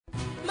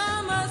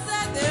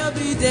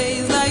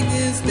days like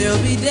this.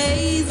 There'll be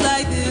days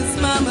like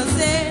this. Mama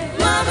said,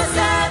 Mama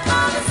said,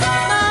 Mama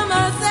said,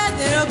 Mama said,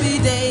 there'll be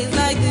days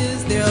like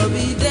this. There'll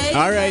be days.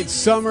 All right,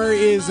 summer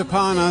is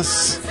upon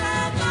us.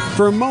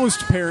 For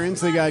most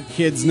parents, they got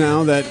kids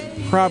now that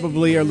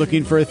probably are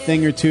looking for a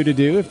thing or two to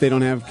do if they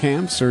don't have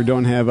camps or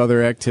don't have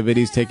other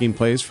activities taking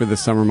place for the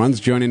summer months.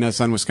 Joining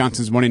us on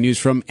Wisconsin's Morning News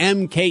from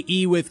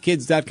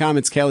MKEWithKids.com,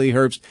 it's Calie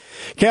Herbst.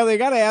 Calie, I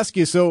got to ask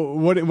you, so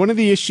one of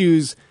the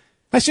issues,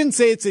 I shouldn't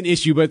say it's an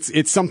issue, but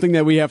it's something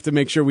that we have to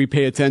make sure we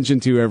pay attention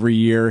to every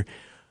year,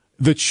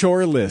 the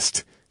chore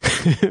list.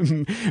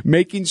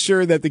 Making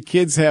sure that the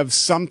kids have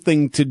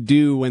something to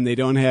do when they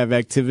don't have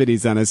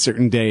activities on a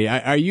certain day.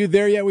 Are you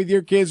there yet with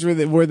your kids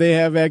where they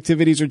have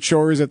activities or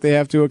chores that they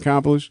have to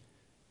accomplish?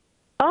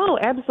 Oh,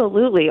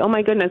 absolutely. Oh,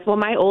 my goodness. Well,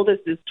 my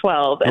oldest is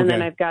 12, and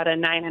then I've got a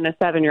 9 and a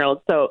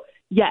 7-year-old. So,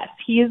 yes,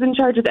 he is in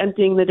charge of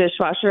emptying the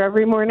dishwasher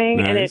every morning,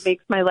 and it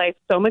makes my life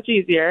so much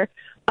easier.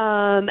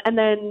 And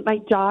then my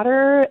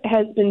daughter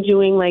has been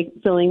doing, like,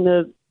 filling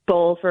the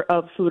bowl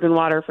of food and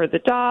water for the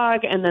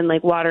dog and then,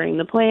 like, watering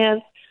the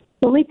plants.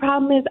 The only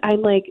problem is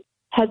I'm, like,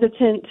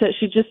 hesitant to –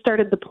 she just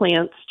started the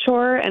plants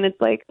chore, and it's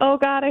like, oh,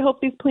 God, I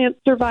hope these plants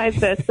survive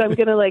this. So I'm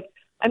going to, like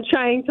 – I'm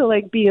trying to,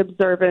 like, be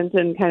observant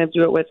and kind of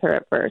do it with her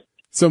at first.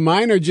 So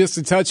mine are just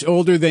a touch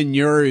older than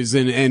yours,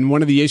 and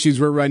one of the issues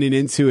we're running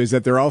into is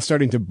that they're all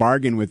starting to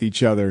bargain with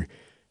each other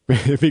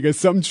because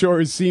some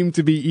chores seem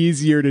to be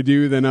easier to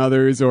do than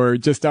others or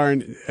just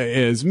aren't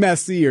as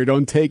messy or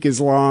don't take as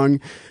long.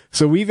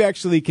 So we've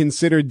actually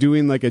considered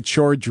doing like a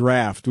chore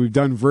draft. We've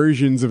done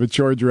versions of a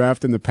chore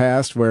draft in the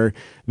past where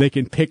they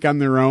can pick on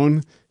their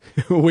own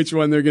which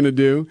one they're going to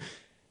do.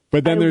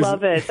 But then I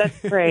love it.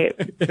 That's great.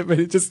 But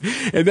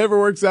it never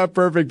works out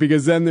perfect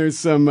because then there's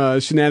some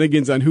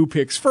shenanigans on who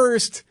picks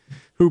first,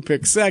 who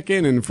picks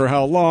second, and for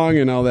how long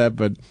and all that.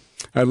 But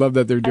I love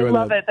that they're doing that.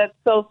 I love it. That's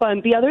so fun.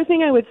 The other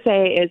thing I would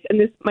say is, and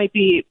this might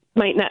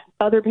not,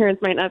 other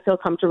parents might not feel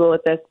comfortable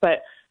with this, but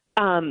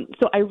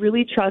so I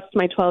really trust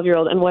my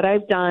 12-year-old. And what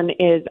I've done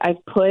is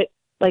I've put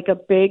like a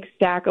big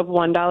stack of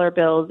 $1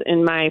 bills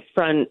in my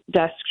front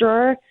desk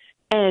drawer.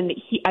 And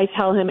I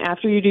tell him,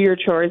 after you do your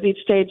chores each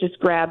day, just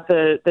grab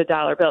the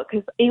dollar bill.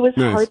 Because it was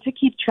hard to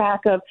keep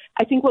track of.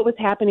 I think what was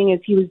happening is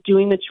he was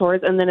doing the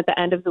chores, and then at the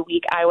end of the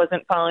week, I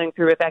wasn't following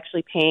through with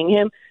actually paying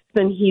him.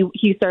 Then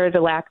he started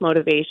to lack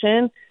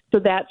motivation. So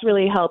that's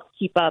really helped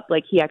keep up.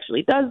 Like, he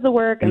actually does the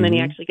work, and then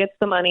he actually gets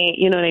the money.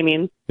 You know what I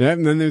mean? Yeah,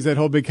 and then there's that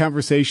whole big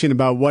conversation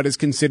about what is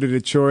considered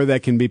a chore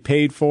that can be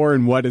paid for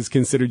and what is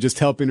considered just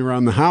helping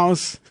around the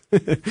house.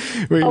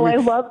 I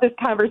love this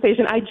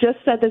conversation. I just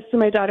said this to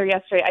my daughter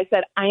yesterday. I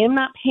said, I am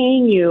not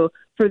paying you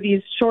for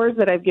these chores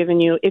that I've given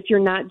you if you're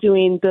not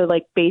doing the,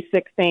 like,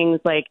 basic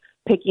things like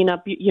picking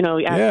up,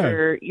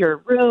 after your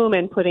room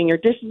and putting your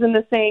dishes in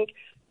the sink.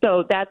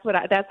 So that's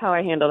how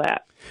I handle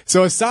that.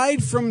 So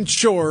aside from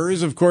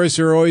chores, of course,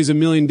 there are always a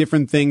million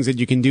different things that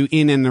you can do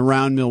in and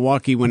around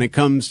Milwaukee when it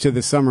comes to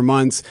the summer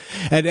months.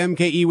 At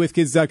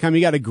MKEWithKids.com,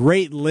 you got a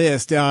great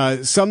list.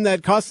 Some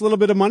that cost a little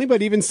bit of money,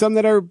 but even some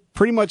that are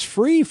pretty much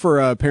free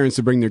for parents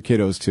to bring their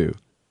kiddos to.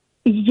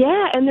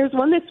 Yeah, and there's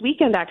one this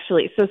weekend,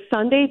 actually. So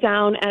Sunday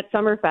down at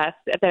Summerfest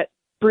at that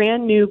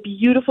brand new,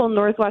 beautiful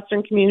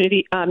Northwestern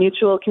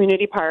Mutual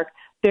Community Park,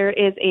 there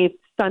is a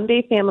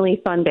Sunday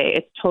Family Sunday.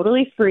 It's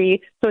totally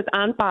free, so it's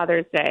on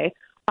Father's Day.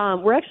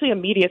 We're actually a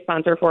media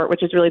sponsor for it,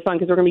 which is really fun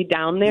because we're going to be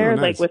down there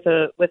like with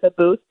a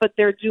booth. But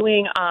they're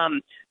doing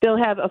they'll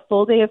have a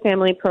full day of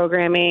family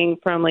programming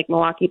from like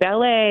Milwaukee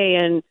Ballet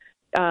and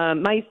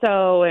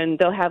MISO, and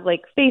they'll have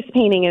like face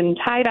painting and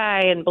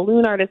tie-dye and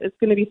balloon artists. It's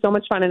going to be so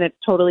much fun, and it's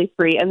totally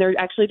free. And they're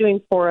actually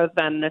doing 4 of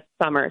them this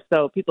summer,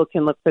 so people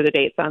can look for the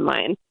dates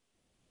online.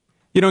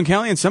 You know, and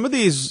Calie, and some of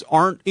these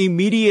aren't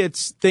immediate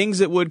things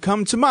that would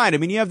come to mind. I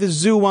mean, you have the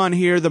zoo on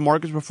here, the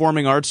Marcus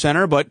Performing Arts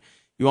Center, but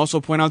you also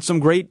point out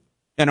some great,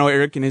 I know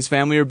Eric and his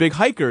family are big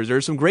hikers.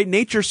 There's some great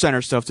nature center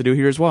stuff to do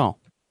here as well.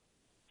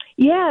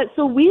 Yeah,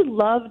 so we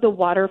love the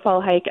waterfall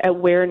hike at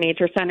Ware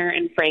Nature Center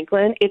in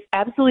Franklin. It's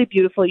absolutely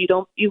beautiful. You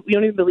don't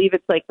even believe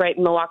it's like right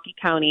in Milwaukee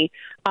County.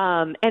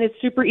 And it's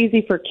super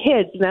easy for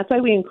kids, and that's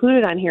why we include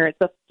it on here. It's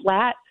a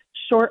flat,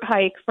 short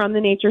hike from the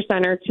Nature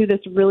Center to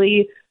this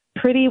really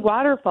pretty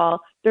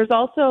waterfall. There's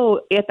also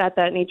at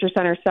that nature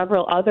center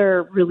several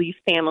other really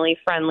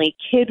family-friendly,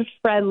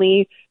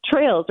 kid-friendly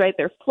trails, right?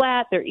 They're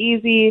flat, they're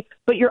easy,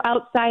 but you're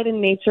outside in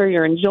nature,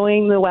 you're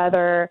enjoying the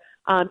weather.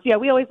 So yeah,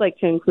 we always like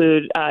to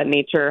include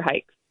nature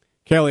hikes.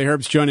 Calie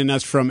Herbst joining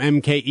us from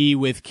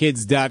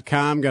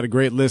MKEWithKids.com. Got a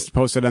great list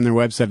posted on their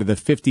website of the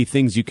 50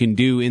 things you can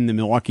do in the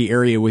Milwaukee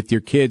area with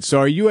your kids. So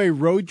are you a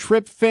road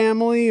trip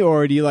family,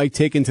 or do you like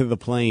taking to the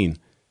plane?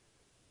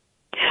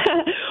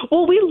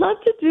 Well, we love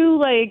to do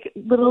like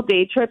little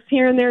day trips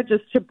here and there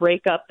just to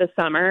break up the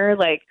summer.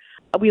 Like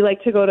we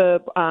like to go to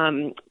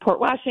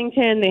Port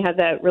Washington. They have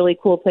that really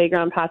cool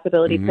playground,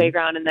 Possibility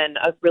Playground, and then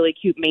a really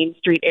cute Main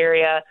Street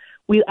area.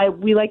 We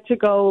like to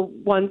go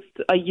once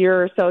a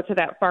year or so to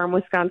that Farm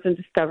Wisconsin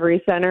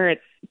Discovery Center.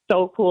 It's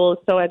so cool,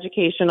 so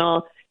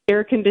educational,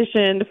 air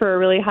conditioned for a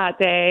really hot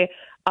day.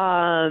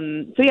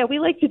 So yeah, we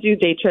like to do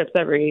day trips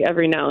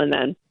every now and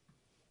then.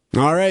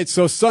 All right,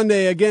 so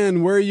Sunday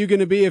again, where are you going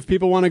to be if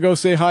people want to go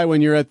say hi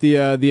when you're at the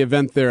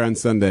event there on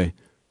Sunday?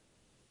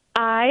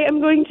 I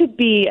am going to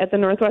be at the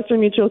Northwestern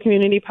Mutual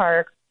Community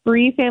Park.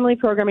 Free family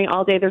programming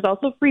all day. There's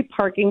also free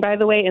parking, by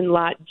the way, in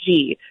Lot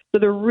G. So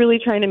they're really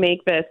trying to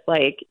make this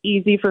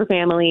easy for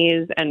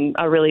families and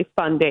a really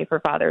fun day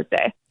for Father's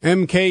Day.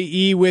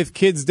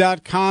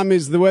 MKEwithkids.com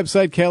is the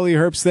website. Calie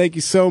Herbst, thank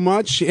you so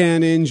much,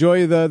 and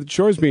enjoy the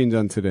chores being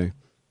done today.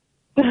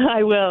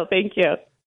 I will. Thank you.